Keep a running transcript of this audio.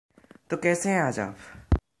तो कैसे हैं आज आप?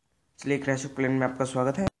 चलिए क्रैश प्लेन में आपका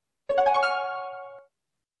स्वागत है।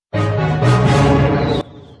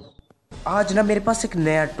 आज ना मेरे पास एक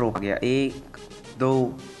नया ट्रोप आ गया। 1 2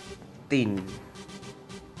 3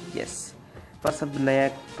 यस, बस अब नया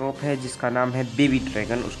ट्रोप है जिसका नाम है बेबी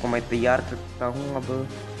ड्रैगन। उसको मैं तैयार करता हूँ अब,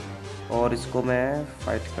 और इसको मैं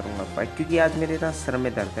फाइट करूँगा फाइट, क्योंकि आज मेरे ना सर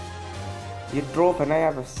में दर्द है। ये ट्रोप है ना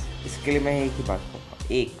यार, बस इसके लिए मैं एक ही बात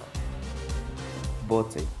कहूँगा, एक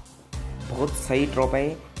बहुत सही ट्रोप है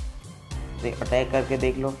ये। अटैक करके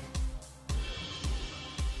देख लो,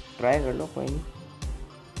 ट्राई कर लो, कोई नहीं।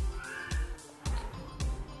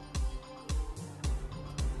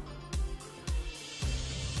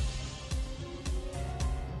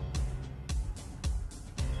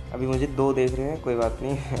 अभी मुझे 2 देख रहे हैं, कोई बात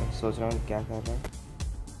नहीं। सोच रहा हूँ क्या कर रहा है।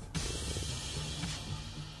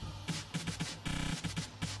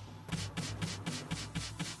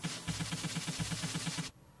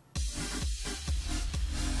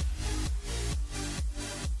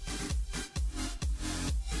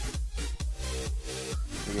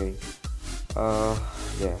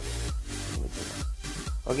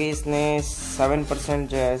 ओके, इसने 7%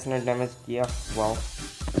 जो है इसने डैमेज किया। वाओ,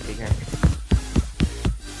 ठीक है,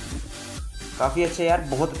 काफ़ी अच्छा यार,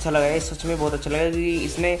 बहुत अच्छा लगा है सच में, बहुत अच्छा लगा क्योंकि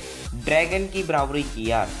इसने ड्रैगन की बराबरी की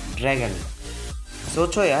यार। ड्रैगन,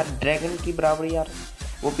 सोचो यार, ड्रैगन की बराबरी यार,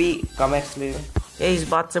 वो भी कम एक्स ले। ये इस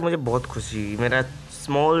बात से मुझे बहुत खुशी हुई, मेरा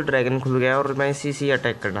स्मॉल ड्रैगन खुल गया और मैं इसी से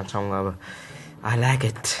अटैक करना चाहूँगा अब। I like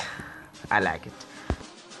it.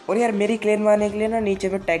 और यार मेरी क्लेन में आने के लिए ना नीचे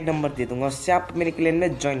में टैग नंबर दे दूंगा, उससे आप मेरे क्लेन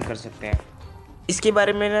में ज्वाइन कर सकते हैं। इसके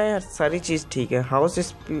बारे में ना यार सारी चीज़ ठीक है, हाउस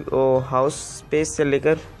स्पेस से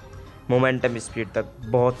लेकर मोमेंटम स्पीड तक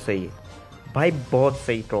बहुत सही है भाई, बहुत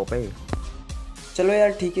सही ट्रॉप है। चलो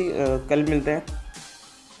यार ठीक है, कल मिलते हैं।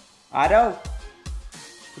 आ रहा हूँ,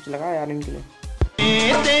 कुछ लगा यार इनके लिए।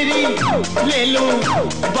 तेरी ले लो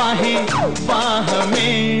बाहें बाह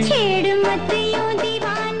में, छेड़ मत